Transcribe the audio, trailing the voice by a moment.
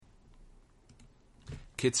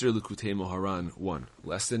Kitzur Likutey Moharan 1.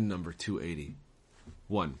 Lesson number 280.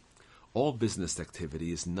 1. All business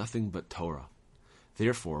activity is nothing but Torah.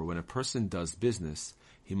 Therefore, when a person does business,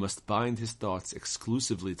 he must bind his thoughts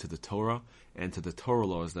exclusively to the Torah and to the Torah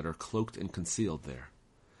laws that are cloaked and concealed there.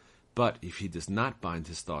 But if he does not bind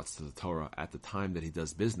his thoughts to the Torah at the time that he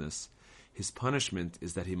does business, his punishment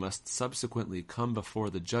is that he must subsequently come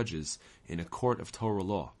before the judges in a court of Torah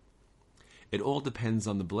law. It all depends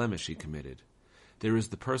on the blemish he committed. There is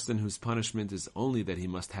the person whose punishment is only that he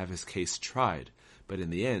must have his case tried, but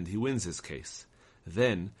in the end he wins his case.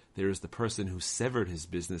 Then there is the person who severed his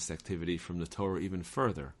business activity from the Torah even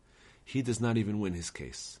further. He does not even win his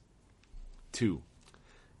case. 2.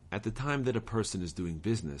 At the time that a person is doing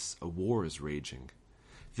business, a war is raging.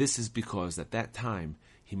 This is because at that time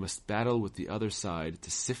he must battle with the other side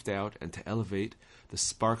to sift out and to elevate the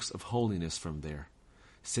sparks of holiness from there,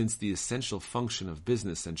 since the essential function of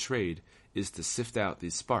business and trade is to sift out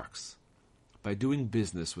these sparks. By doing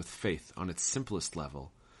business with faith on its simplest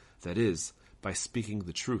level, that is, by speaking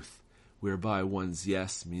the truth, whereby one's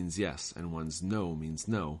yes means yes and one's no means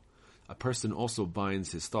no, a person also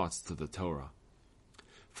binds his thoughts to the Torah.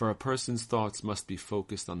 For a person's thoughts must be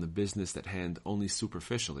focused on the business at hand only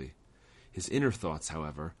superficially. His inner thoughts,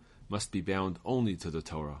 however, must be bound only to the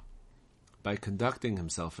Torah. By conducting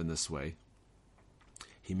himself in this way,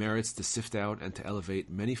 he merits to sift out and to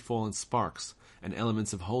elevate many fallen sparks and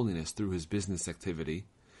elements of holiness through his business activity.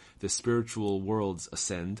 The spiritual worlds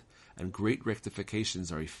ascend, and great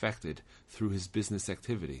rectifications are effected through his business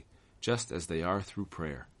activity, just as they are through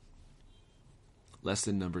prayer.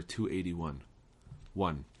 Lesson number 281.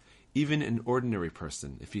 1. Even an ordinary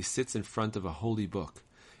person, if he sits in front of a holy book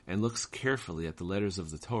and looks carefully at the letters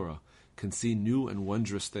of the Torah, can see new and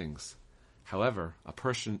wondrous things. However, a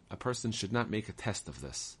person should not make a test of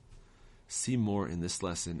this. See more in this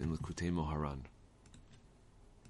lesson in Likutey Moharan.